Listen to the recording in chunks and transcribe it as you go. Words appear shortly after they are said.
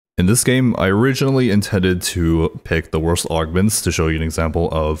In this game, I originally intended to pick the worst augments to show you an example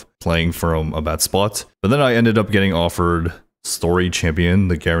of playing from a bad spot, but then I ended up getting offered Story Champion,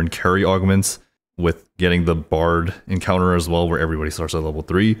 the Garen carry augments, with getting the Bard encounter as well, where everybody starts at level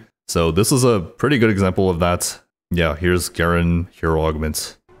 3. So this is a pretty good example of that. Yeah, here's Garen hero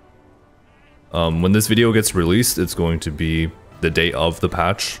augments. When this video gets released, it's going to be the day of the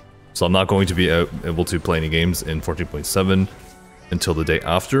patch, so I'm not going to be able to play any games in 14.7 until the day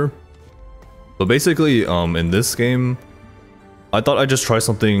after. But basically, in this game, I thought I'd just try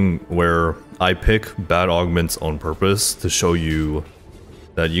something where I pick bad augments on purpose to show you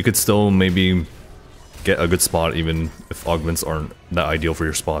that you could still maybe get a good spot even if augments aren't that ideal for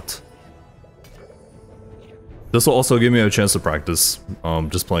your spot. This will also give me a chance to practice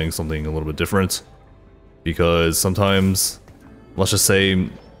just playing something a little bit different, because sometimes, let's just say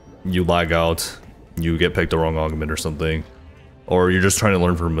you lag out, you get picked the wrong augment or something, or you're just trying to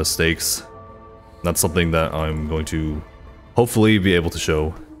learn from mistakes. That's something that I'm going to hopefully be able to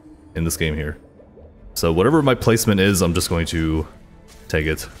show in this game here. So whatever my placement is, I'm just going to take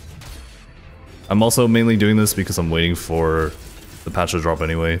it. I'm also mainly doing this because I'm waiting for the patch to drop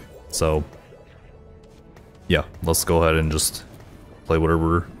anyway, so yeah, let's go ahead and just play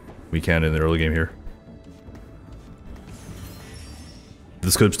whatever we can in the early game here.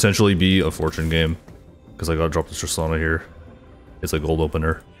 This could potentially be a fortune game, because I gotta drop this Tristana here. It's a gold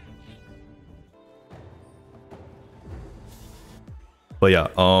opener. But yeah,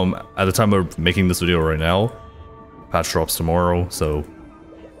 at the time of making this video right now, patch drops tomorrow, so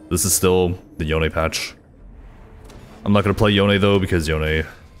this is still the Yone patch. I'm not gonna play Yone though, because Yone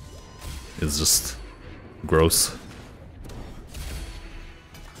is just gross.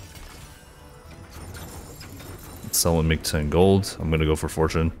 Sell and make 10 gold. I'm gonna go for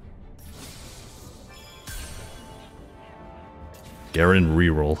fortune. Garen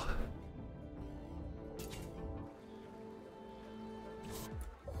reroll.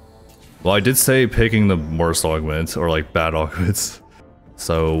 Well, I did say picking the worst augment, or like bad augments.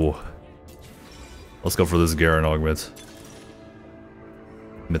 So let's go for this Garen augment.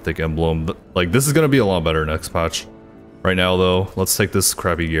 Mythic emblem. Like, this is gonna be a lot better next patch. Right now though, let's take this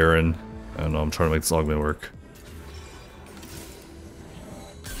crappy Garen and I'm trying to make this augment work.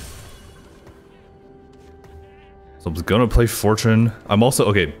 So I'm gonna play fortune. I'm also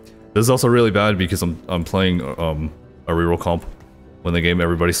okay. This is also really bad because I'm playing a reroll comp when the game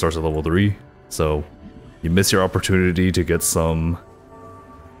everybody starts at level 3. So you miss your opportunity to get some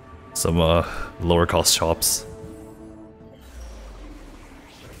lower cost chops.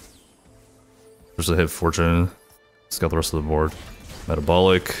 There's a hit fortune. Let's got the rest of the board.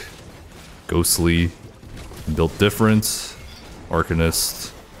 Metabolic, Ghostly, Built Different,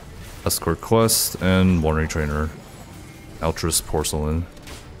 Arcanist, Escort Quest, and Wandering Trainer. Altruist Porcelain.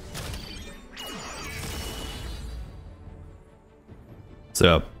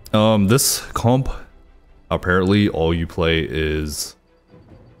 So yeah, this comp, apparently all you play is,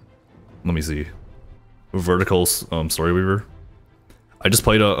 let me see, Vertical Story Weaver. I just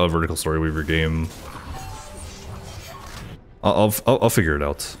played a Vertical Story Weaver game. I'll figure it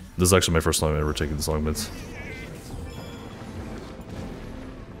out. This is actually my first time ever taking this augment.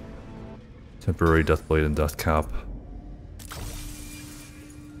 Temporary Deathblade and Death Cap.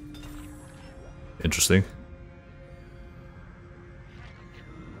 Interesting.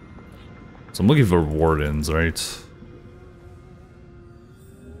 So I'm looking for wardens, right?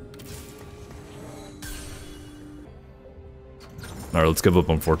 Alright, let's give up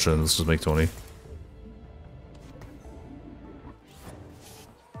on fortune. Let's just make 20. If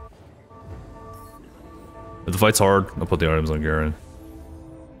the fight's hard, I'll put the items on Garen.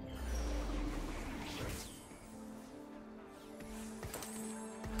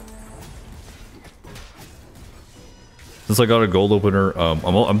 Since I got a gold opener,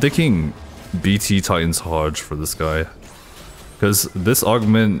 I'm thinking BT Titan's Hodge for this guy. Because this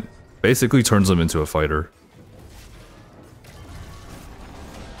augment basically turns him into a fighter.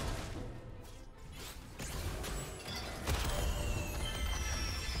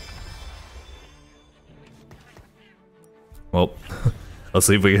 Well, let's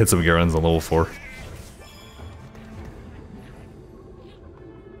see if we can hit some Garens on level 4.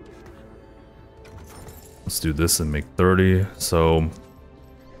 Let's do this and make 30. So,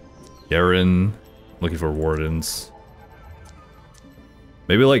 Garen, looking for wardens.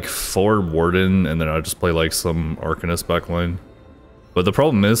 Maybe like 4 warden, and then I'll just play like some Arcanist backline. But the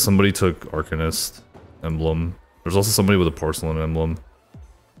problem is somebody took Arcanist emblem. There's also somebody with a porcelain emblem.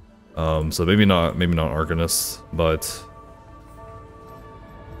 So maybe not Arcanist, but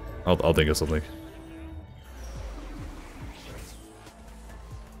I'll think of something.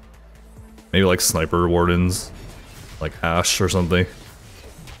 Maybe like sniper wardens, like Ash or something.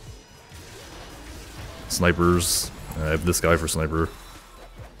 Snipers. I have this guy for sniper.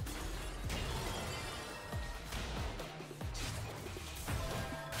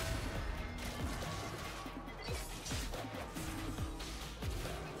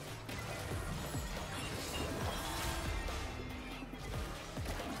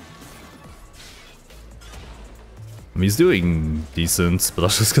 He's doing decent, but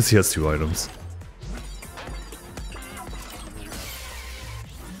that's just because he has 2 items.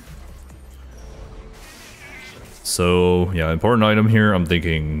 So, yeah, important item here, I'm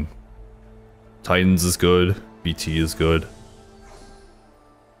thinking Titans is good, BT is good.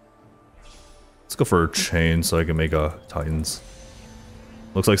 Let's go for a chain so I can make a Titans.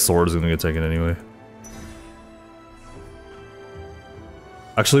 Looks like sword is gonna get taken anyway.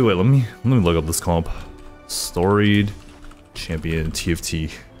 Actually, wait, let me look up this comp. Storied champion TFT.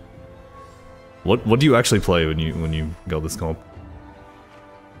 What do you actually play when you go this comp?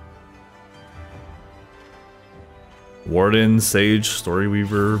 Warden, Sage, Story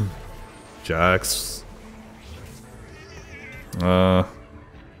Weaver, Jax.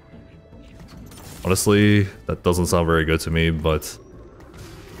 Honestly, that doesn't sound very good to me, but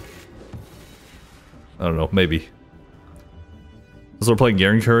I don't know, maybe. Since we're playing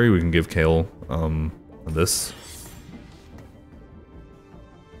Garen carry, we can give Kale this.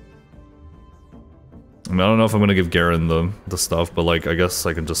 I mean, I don't know if I'm gonna give Garen the stuff, but like, I guess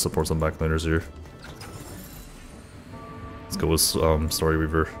I can just support some backliners here. Let's go with Story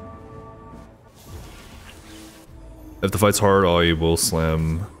Weaver. If the fight's hard, I will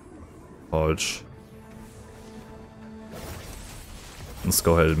slam Hodge. Let's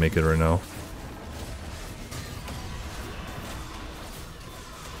go ahead and make it right now.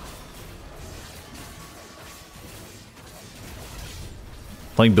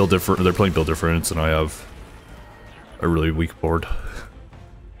 Playing build different. They're playing build difference, and I have a really weak board.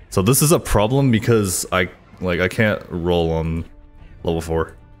 So this is a problem because I can't roll on level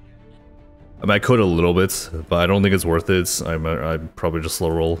 4. I mean, I could a little bit, but I don't think it's worth it. I'd probably just slow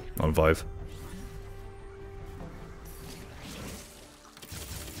roll on 5.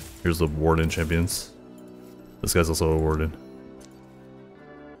 Here's the Warden champions. This guy's also a Warden.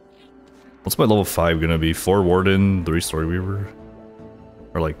 What's my level 5 gonna be? 4 Warden, 3 Story Weaver?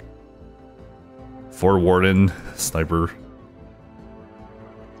 Or like 4 Warden, Sniper.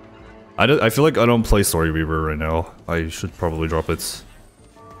 I feel like I don't play Story Weaver right now. I should probably drop it.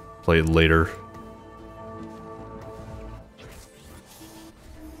 Play it later.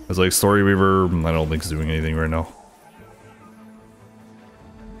 It's like Story Weaver, I don't think it's doing anything right now.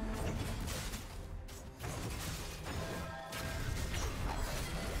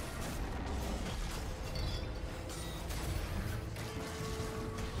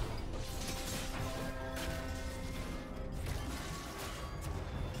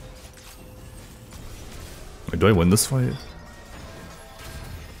 Wait, do I win this fight?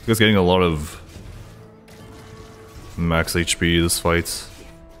 This guy's getting a lot of max HP this fight.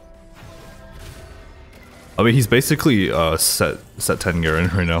 I mean, he's basically set 10 Garen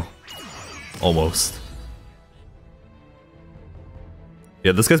right now. Almost.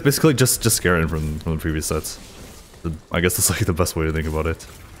 Yeah, this guy's basically just Garen from the previous sets. I guess that's like the best way to think about it.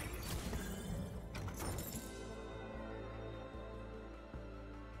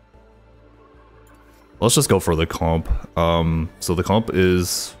 Let's just go for the comp. So the comp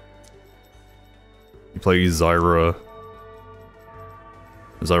is you play Zyra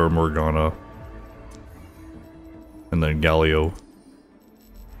Morgana, and then Galio.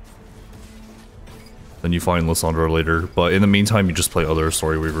 Then you find Lissandra later, but in the meantime you just play other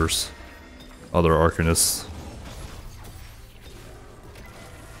Story Weavers, other Arcanists.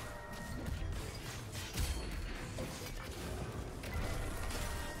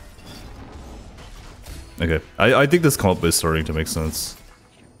 Okay, I think this comp is starting to make sense.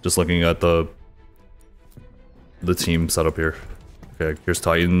 Just looking at the team setup here. Okay, here's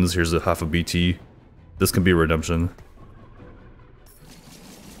Titans, here's a half of BT. This can be redemption.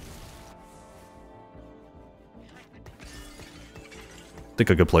 I think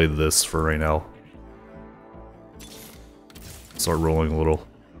I could play this for right now. Start rolling a little.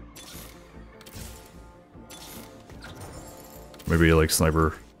 Maybe like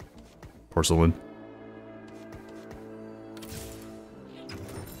Sniper Porcelain.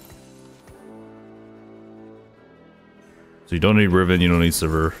 So you don't need Riven, you don't need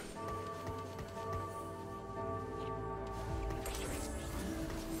Sivir.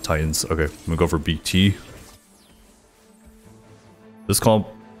 Titans, okay, I'm gonna go for BT. This comp...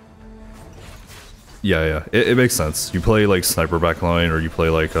 Yeah, it makes sense. You play like Sniper backline, or you play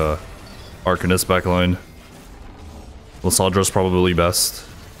like Arcanist backline. Lysandra's probably best,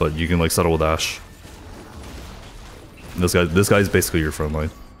 but you can like settle with Ashe. This guy's basically your front line.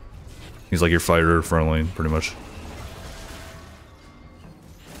 He's like your fighter front line, pretty much.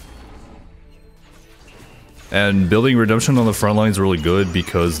 And building Redemption on the front line is really good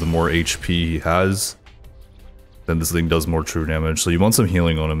because the more HP he has, then this thing does more true damage. So you want some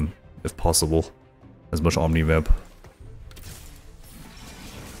healing on him, if possible. As much Omni-Vamp.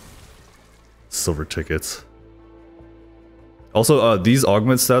 Silver tickets. Also, these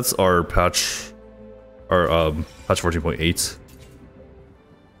augment stats are patch 14.8.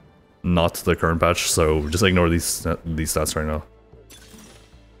 Not the current patch, so just ignore these stats right now.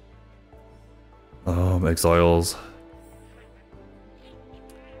 Exiles.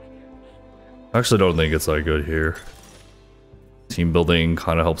 I actually don't think it's that good here. Team building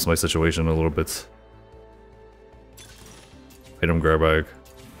kind of helps my situation a little bit. Item grab bag.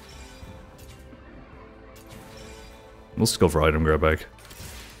 Let's go for item grab bag.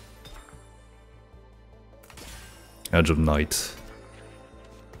 Edge of Night.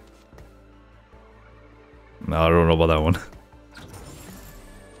 No, I don't know about that one.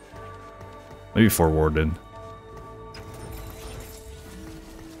 Maybe for Warden.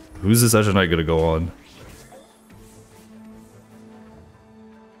 Who's this Edge of Night gonna go on?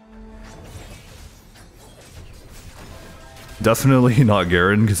 Definitely not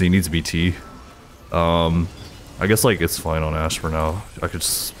Garen, because he needs BT. I guess like it's fine on Ashe for now. I could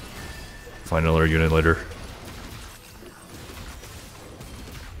just find another unit later.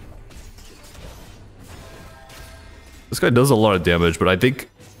 This guy does a lot of damage, but I think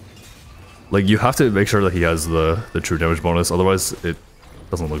like you have to make sure that he has the true damage bonus, otherwise it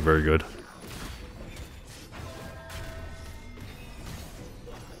doesn't look very good.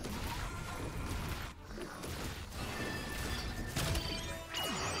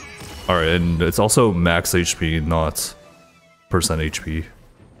 Alright, and it's also max HP, not percent HP.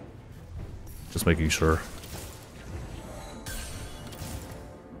 Just making sure.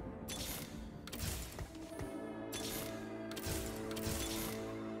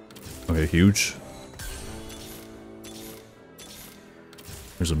 Okay, huge.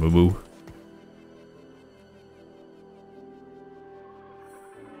 There's a Moo.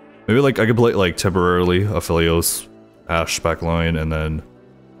 Maybe like I could play like temporarily Aphelios, Ashe backline, and then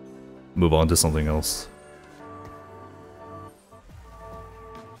move on to something else.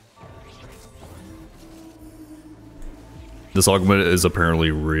 This augment is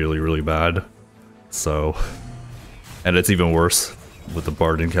apparently really bad, so, and it's even worse with the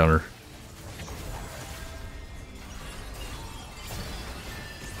Bard encounter.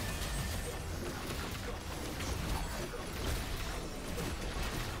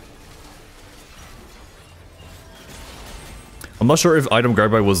 I'm not sure if item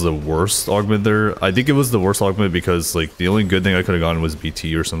grab bag was the worst augment there. I think it was the worst augment because like the only good thing I could have gotten was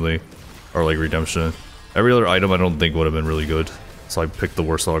BT or something, or like redemption. Every other item I don't think would have been really good, so I picked the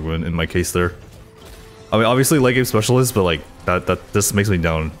worst augment in my case there. I mean, obviously late game specialist, but like this makes me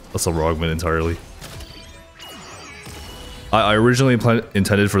down a silver augment entirely. I originally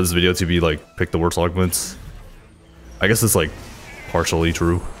intended for this video to be like pick the worst augments. I guess it's like partially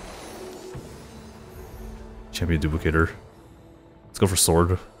true. Champion duplicator. Let's go for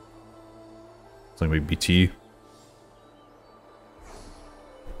sword. It's like maybe BT.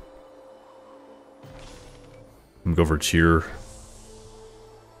 I'm gonna go for cheer.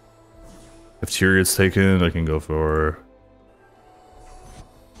 If cheer gets taken, I can go for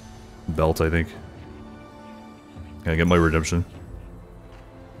belt, I think. Can I get my redemption?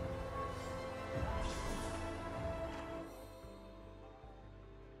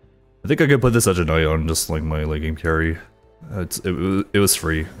 I think I could put this Edge of Night on just like my late game carry. It was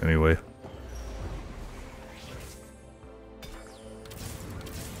free anyway.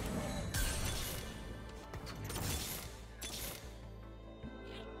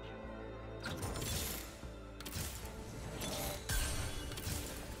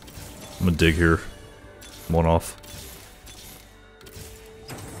 I'm gonna dig here. One off.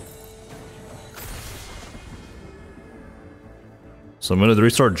 So I'm gonna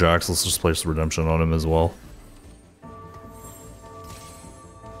restart Jax. Let's just place redemption on him as well.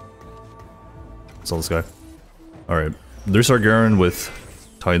 Sell this guy. Alright. Restart Garen with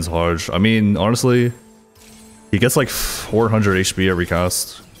Titan's Hodge. I mean, honestly, he gets like 400 HP every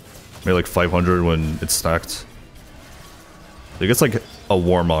cast. Maybe like 500 when it's stacked. He gets like a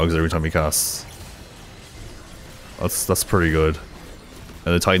Warmogs every time he casts. That's pretty good.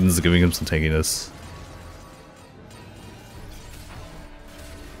 And the Titan's giving him some tankiness.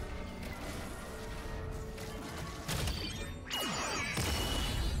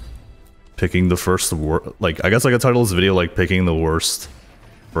 picking the first like, I guess I could title this video like picking the worst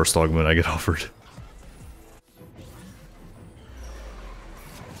first augment I get offered.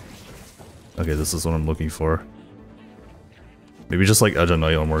 Okay, this is what I'm looking for. Maybe just like Edge of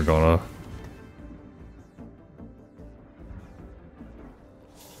Night on Morgana.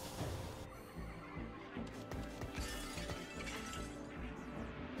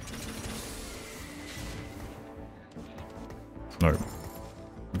 Alright.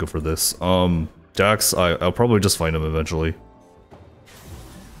 Go for this. Jax, I'll probably just find him eventually.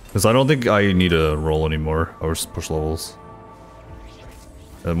 Because I don't think I need to roll anymore. I'll just push levels.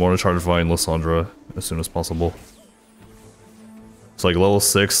 And I'm going to try to find Lysandra as soon as possible. It's like level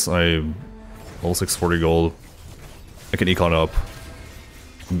 6, level 6 40 gold. I can econ up.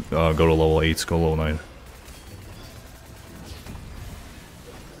 Go to level 8, go level 9.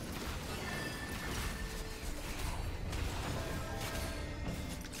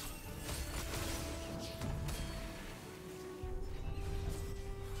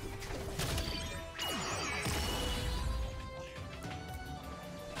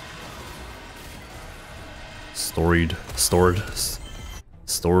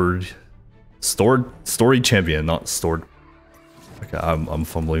 Storied champion, not stored. Okay, I'm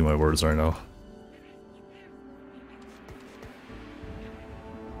fumbling my words right now.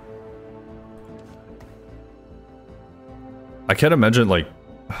 I can't imagine, like,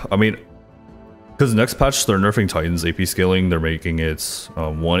 I mean, because next patch they're nerfing Titan's AP scaling, they're making it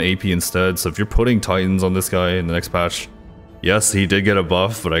 1 AP instead, so if you're putting Titans on this guy in the next patch, yes, he did get a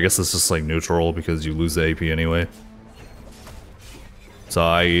buff, but I guess it's just like neutral because you lose the AP anyway.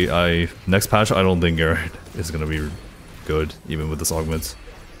 So next patch, I don't think Garen is gonna be good, even with this augment.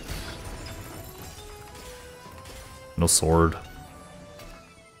 No sword.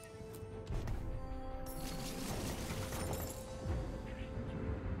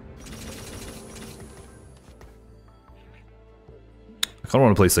 I kinda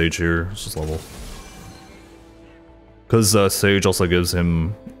wanna play Sage here, it's just level. Because Sage also gives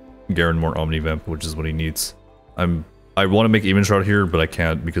him Garen more Omnivamp, which is what he needs. I want to make Even Shroud here, but I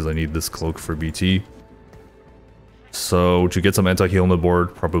can't because I need this cloak for BT. So to get some anti-heal on the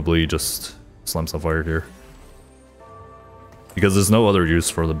board, probably just Slam Sapphire here. Because there's no other use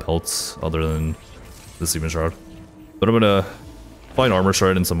for the belts other than this Even Shroud. But I'm gonna find Armor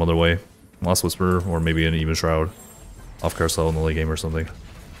Shred in some other way. Last Whisper, or maybe an Even Shroud. Off Carousel in the late game or something.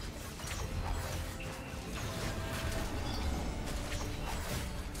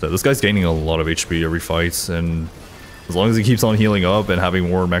 So this guy's gaining a lot of HP every fight, and as long as he keeps on healing up and having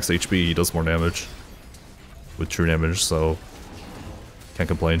more max HP, he does more damage. With true damage, so can't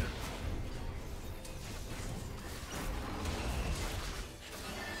complain.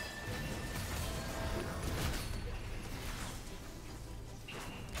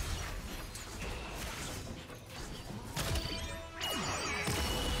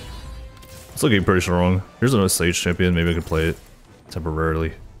 It's looking pretty strong. Here's another Sage champion, maybe I could play it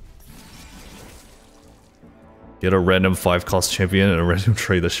temporarily. Get a random 5-cost champion and a random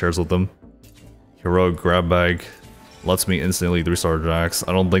trade that shares with them. Heroic grab bag lets me instantly 3-star Jax.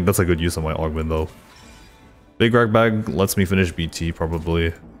 I don't think that's a good use of my augment though. Big grab bag lets me finish BT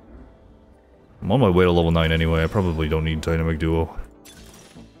probably. I'm on my way to level 9 anyway, I probably don't need Dynamic Duo.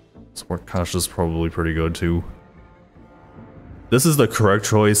 Support Cash is probably pretty good too. This is the correct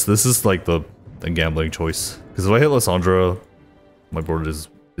choice, this is like the gambling choice. Because if I hit Lysandra, my board is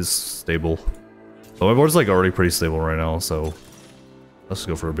stable. But my board's like already pretty stable right now, so let's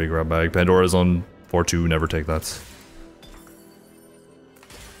go for a big grab bag. Pandora's on 4-2, never take that.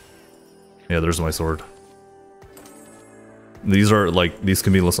 Yeah, there's my sword. These are like, these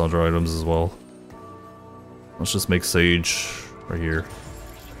can be Lysandra items as well. Let's just make Sage right here.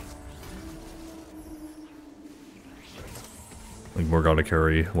 Like Morgana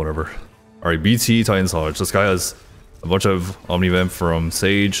carry, whatever. Alright, BT Titan's Hodge. This guy has a bunch of Omnivamp from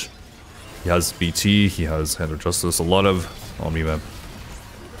Sage. He has BT, he has Hand of Justice, a lot of Omnivamp.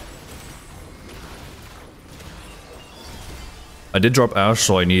 I did drop Ashe,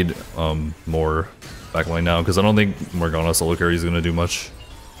 so I need more backline now, because I don't think Morgana solo carry is going to do much.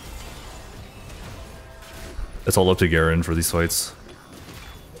 It's all up to Garen for these fights.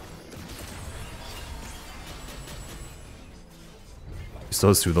 He still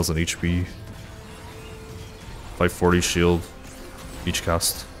has 2000 HP. 540 shield each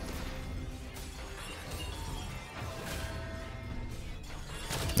cast.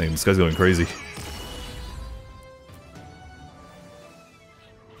 Dang, this guy's going crazy.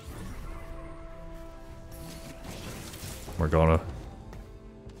 Morgana.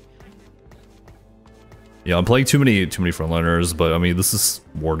 Yeah, I'm playing too many frontliners, but I mean this is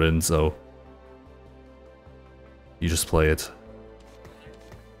Warden, so You just play it.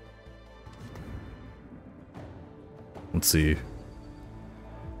 Let's see.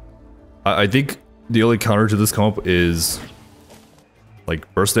 I think the only counter to this comp is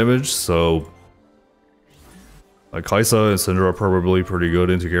like burst damage, so like Kaisa and Syndra are probably pretty good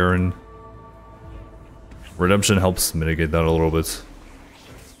into Garen. Redemption helps mitigate that a little bit.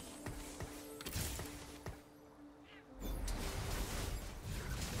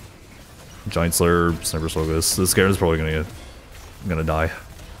 Giant Slayer, Sniper's Focus. This Garen's probably gonna die.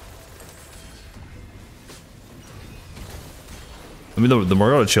 I mean, the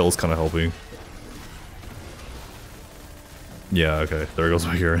Morgana chill is kind of helping. Yeah, okay. There goes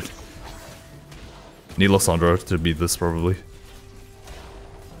my Garen. Need Lysandra to beat this, probably.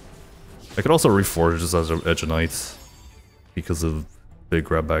 I could also reforge this as an Edge of Night because of big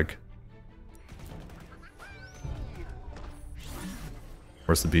grab bag.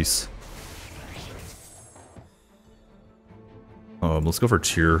 Where's the beast? Let's go for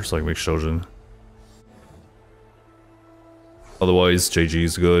Tyr so I can make Shojin. Otherwise,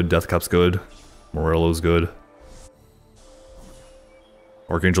 JG's good, Deathcap's good, Morello's good.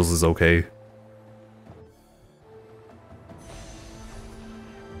 Archangels is okay.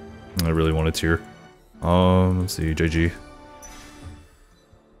 I really wanted Tyr. Let's see, JG.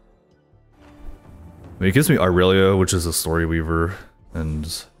 I mean, it gives me Irelia, which is a Story Weaver,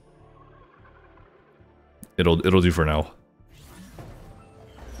 and it'll do for now.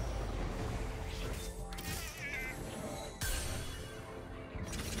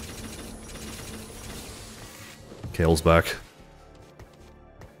 Kale's back.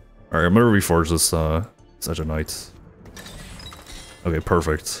 Alright, I'm gonna reforge this Edge of Night. Okay,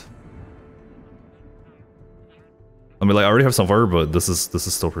 perfect. I mean, like, I already have some fire, but this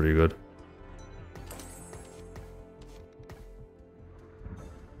is still pretty good.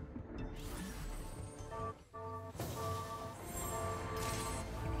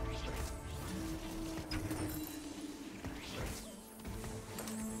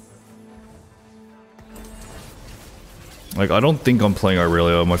 Like, I don't think I'm playing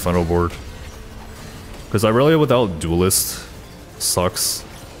Irelia on my final board. Because Irelia without Duelist sucks.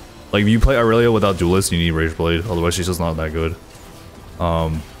 Like, if you play Irelia without Duelist, you need Rage Blade, otherwise she's just not that good.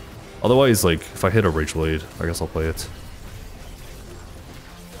 Otherwise, like, if I hit a Rage Blade, I guess I'll play it.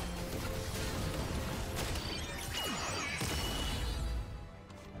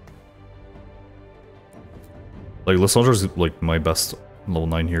 Like, Lyssandra's, like, my best level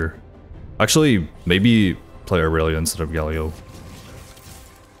 9 here. Actually, maybe play Irelia instead of Galio.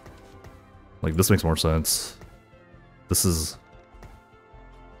 Like, this makes more sense. This is...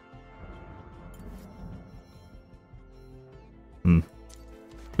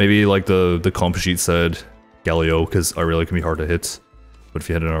 Maybe, like, the comp sheet said Galio, because Irelia can be hard to hit. But if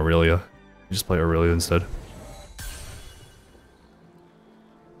you hit an Irelia, you just play Irelia instead.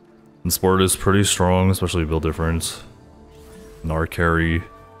 And Sport is pretty strong, especially build different. Gnar carry.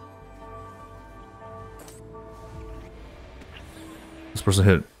 This person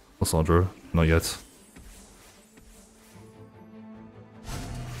hit Lysandra. Not yet.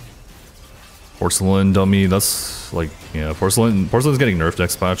 Porcelain dummy, that's like, yeah, Porcelain's getting nerfed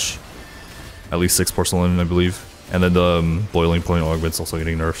next patch. At least 6 Porcelain, I believe. And then the Boiling Point Augment's also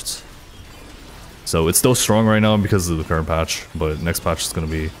getting nerfed. So it's still strong right now because of the current patch, but next patch is gonna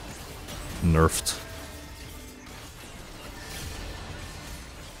be nerfed.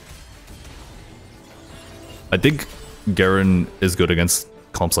 I think Garen is good against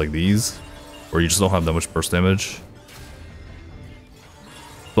comps like these, where you just don't have that much burst damage.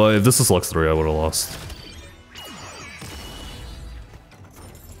 But if this is Lux 3, I would have lost.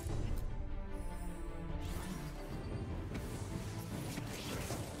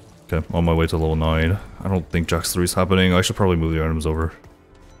 Okay, on my way to level 9. I don't think Jax 3 is happening. I should probably move the items over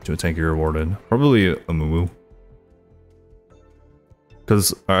to a tankier warden. Probably a Mumu.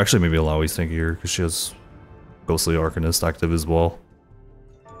 Because, actually maybe Alawi's tankier, because she has Ghostly Arcanist active as well.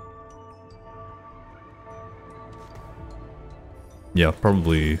 Yeah,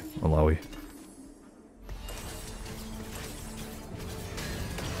 probably Alawi.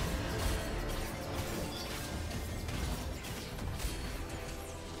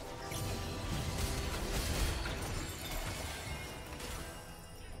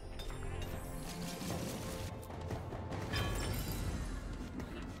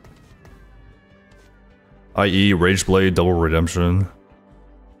 i.e. Rage Blade, Double Redemption.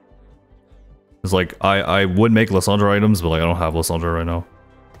 It's like, I would make Lysandra items, but like I don't have Lysandra right now.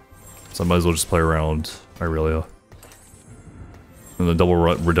 So I might as well just play around Irelia. And then Double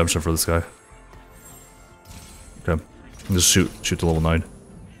Redemption for this guy. Okay. Just shoot to level 9.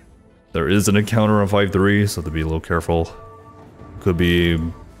 There is an encounter on 5-3, so to be a little careful. Could be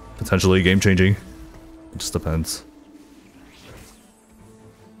potentially game-changing. It just depends.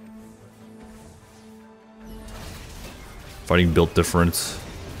 Fighting built different.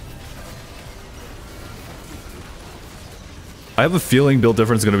 I have a feeling build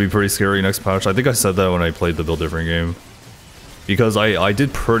different is going to be pretty scary next patch. I think I said that when I played the build different game. Because I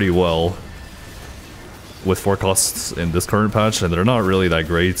did pretty well with forecasts in this current patch, and they're not really that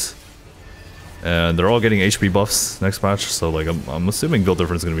great. And they're all getting HP buffs next patch, so like I'm assuming build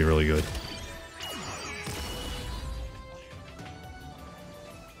difference is going to be really good.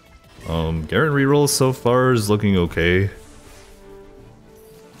 Garen reroll so far is looking okay.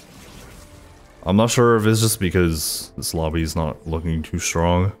 I'm not sure if it's just because this lobby is not looking too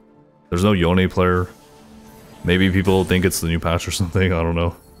strong. There's no Yone player. Maybe people think it's the new patch or something, I don't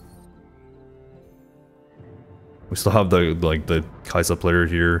know. We still have the Kaisa player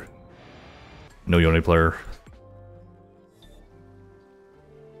here. No Yone player.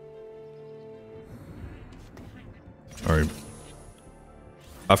 Alright.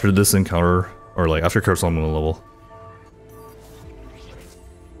 After this encounter, or like after Curse I'm gonna level.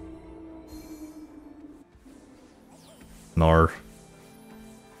 Gnar.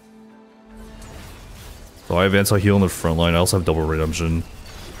 So I have anti-heal in the front line, I also have double redemption.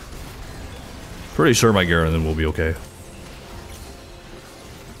 Pretty sure my Garen then will be okay.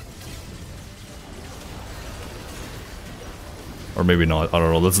 Or maybe not, I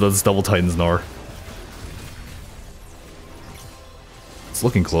don't know, that's double Titan's Gnar. It's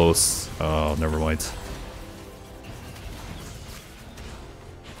looking close. Oh, never mind.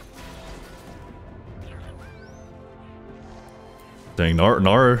 Dang,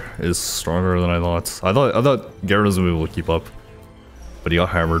 Gnar is stronger than I thought. I thought Garen was gonna be able to keep up, but he got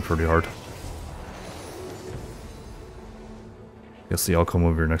hammered pretty hard. Guess the outcome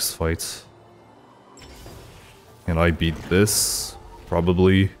of your next fight. Can I beat this?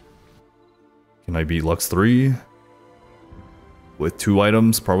 Probably. Can I beat Lux 3? With 2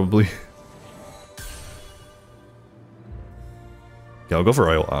 items, probably. Yeah, I'll go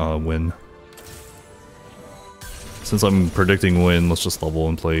for win. Since I'm predicting win, let's just level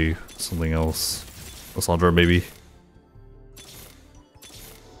and play something else. Lysandra, maybe.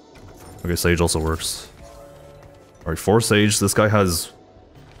 Okay, Sage also works. Alright, 4 Sage. This guy has...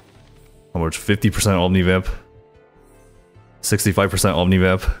 how much? 50% Omnivamp. 65%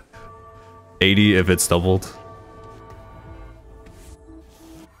 Omnivamp. 80 if it's doubled.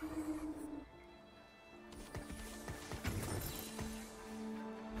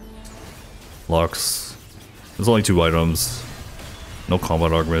 Lux. There's only 2 items. No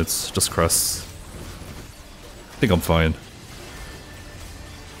combat augments, just crests. I think I'm fine.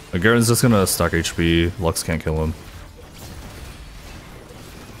 Garen's just gonna stack HP. Lux can't kill him.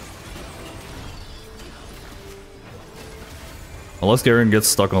 Unless Garen gets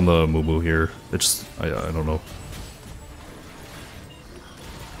stuck on the Moo here. It's just, I don't know.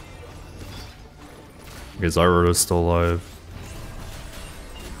 Okay, Zyra is still alive.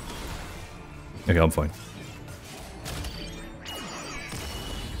 Okay, I'm fine.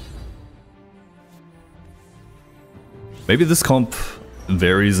 Maybe this comp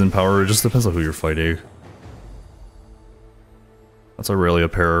varies in power, it just depends on who you're fighting. That's Aurelia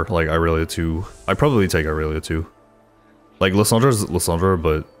pair, like Aurelia 2. I'd probably take Aurelia 2. Like, Lyssandra's Lysandra,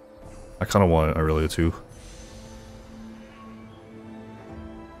 but I kinda want Aurelia 2.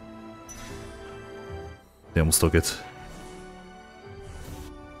 They almost took it.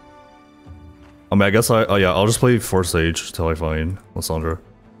 I mean, I guess yeah, I'll just play 4 Sage till I find Lysandra.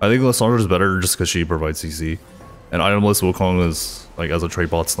 I think Lyssandra's better just because she provides CC. And itemless Wukong is, like, as a trade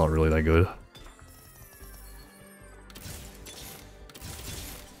bot's not really that good.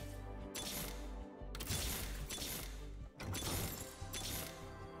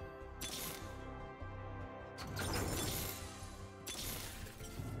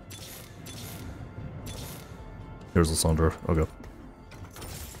 Here's Lysandra. Okay.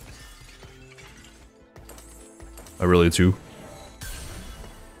 Aurelia 2.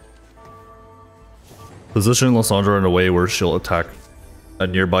 Position Lysandra in a way where she'll attack a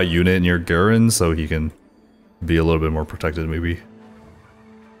nearby unit near Garen so he can be a little bit more protected, maybe.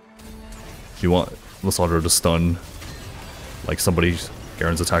 You want Lysandra to stun like somebody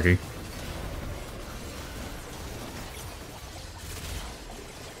Garen's attacking.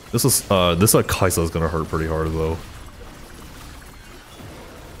 This Kaisa is gonna hurt pretty hard though.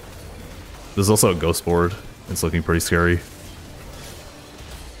 There's also a ghost board. It's looking pretty scary.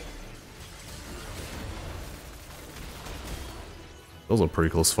 That was a pretty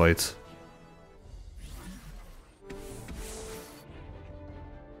close fight.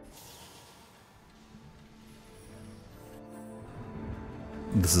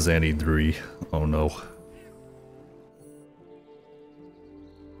 This is Annie 3. Oh no.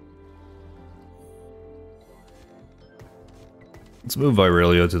 Let's move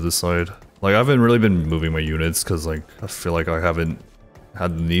Irelia to this side. Like, I haven't really been moving my units because, like, I feel like I haven't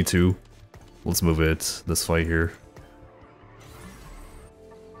had the need to. Let's move it this fight here.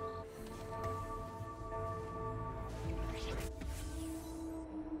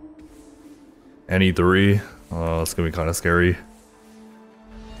 Annie 3. It's gonna be kind of scary.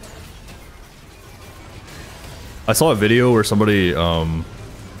 I saw a video where somebody,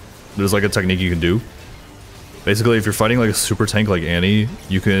 there's like a technique you can do. Basically, if you're fighting like a super tank like Annie,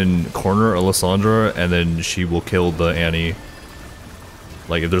 you can corner Alessandra and then she will kill the Annie.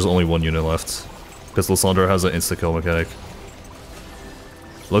 Like if there's only one unit left. Because Alessandra has an insta-kill mechanic.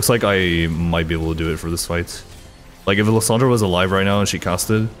 Looks like I might be able to do it for this fight. Like if Alessandra was alive right now and she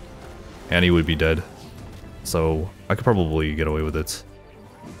casted, Annie would be dead. So I could probably get away with it.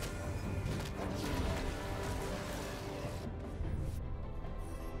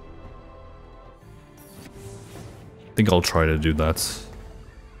 I think I'll try to do that.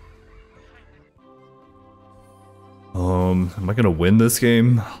 Am I gonna win this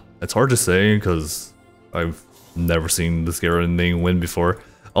game? It's hard to say because I've never seen this Garen thing win before.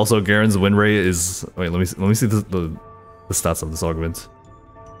 Also, Garen's win rate is wait. Let me see the stats of this augment.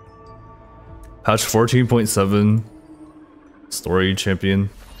 Patch 14.7. Story champion.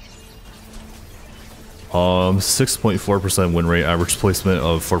 6.4% win rate, average placement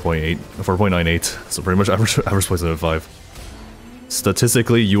of 4.98. So pretty much average placement of 5.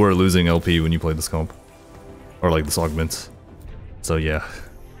 Statistically, you are losing LP when you play this comp. Or like this augment. So yeah.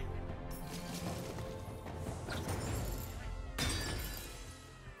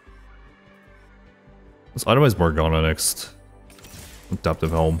 Let's itemize Morgana next.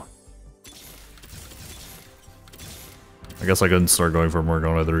 Adaptive Helm. I guess I can start going for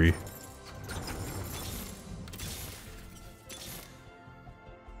Morgana 3.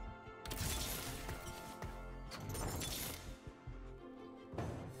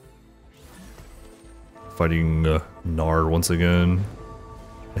 Fighting Nard once again.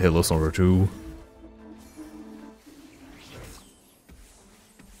 Halo number 2.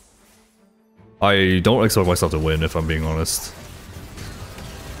 I don't expect myself to win if I'm being honest.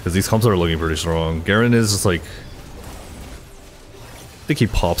 Because these comps are looking pretty strong. Garen is just like... I think he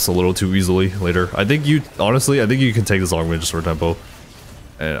pops a little too easily later. I think you... Honestly, I think you can take this augment just for tempo.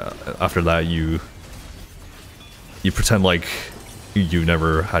 And after that, you pretend like you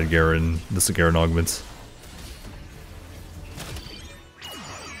never had Garen. This is Garen augment.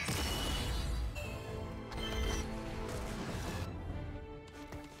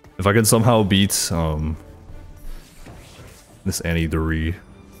 If I can somehow beat this Annie 3, I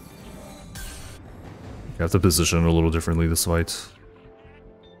have to position a little differently this fight.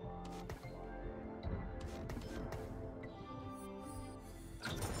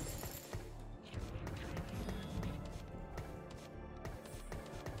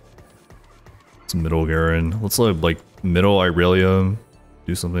 It's middle Garen. Let's like middle Irelia,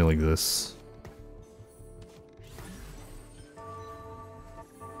 do something like this.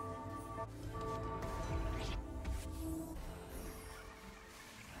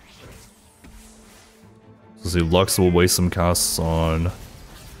 So see, Lux will waste some casts on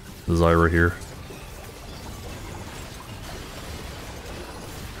the Zyra here.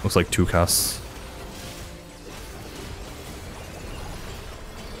 Looks like 2 casts.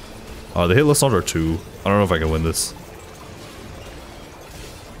 They hit Lissandra 2. I don't know if I can win this.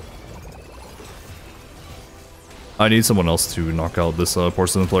 I need someone else to knock out this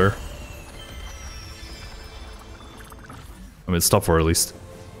porcelain player. I mean, it's top 4 at least.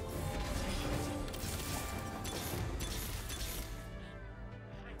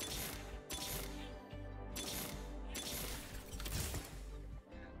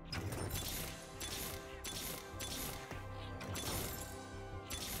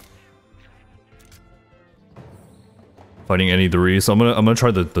 Fighting Annie 3, so I'm gonna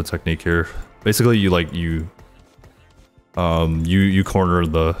try the technique here. Basically, you corner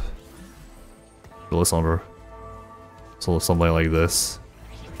the Lissandra, so something like this,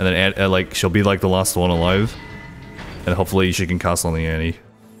 and then like she'll be like the last one alive, and hopefully she can cast on the Annie.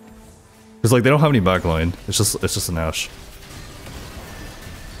 Because like they don't have any backline, it's just an Ashe.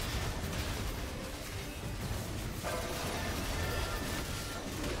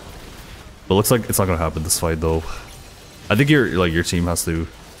 But looks like it's not gonna happen this fight though. I think your team has to.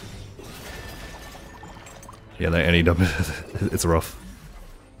 Yeah, that Annie dump, it's rough.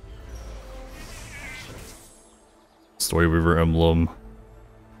 Story Weaver emblem.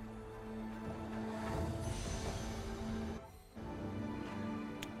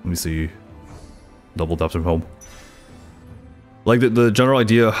 me see. Double depth from home. Like the general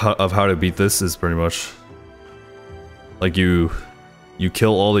idea of how to beat this is pretty much like you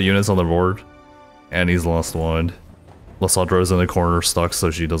kill all the units on the board, and he's lost one. Lysandro's in the corner stuck so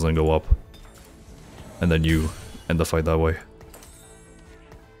she doesn't go up, and then you end the fight that way.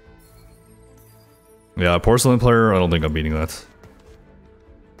 Yeah, Porcelain player, I don't think I'm beating that.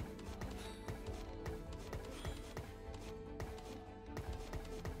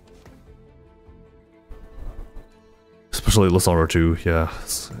 Especially Lysandro too, yeah,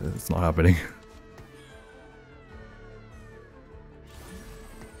 it's not happening.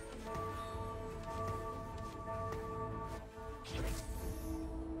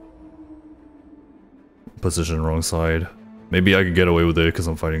 Position wrong side. Maybe I could get away with it because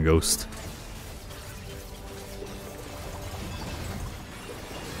I'm fighting Ghost.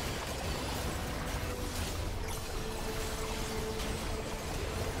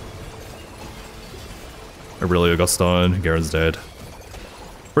 Aurelio got stunned, Garen's dead.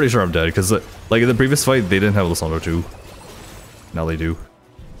 Pretty sure I'm dead, because like in the previous fight, they didn't have Lysandro 2. Now they do.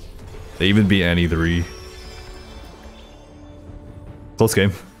 They even beat Annie 3. Close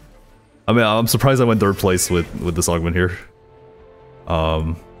game. I mean, I'm surprised I went 3rd place with this augment here.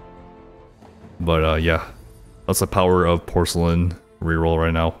 Yeah. That's the power of Porcelain reroll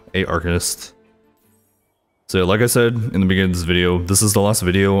right now. 8 Arcanist. So yeah, like I said in the beginning of this video, this is the last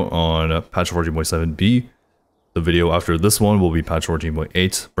video on patch 14.7b. The video after this one will be patch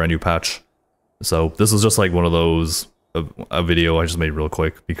 14.8, brand new patch. So this is just like one of those, a video I just made real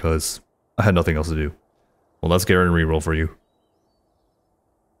quick because I had nothing else to do. Well, that's Garen reroll for you.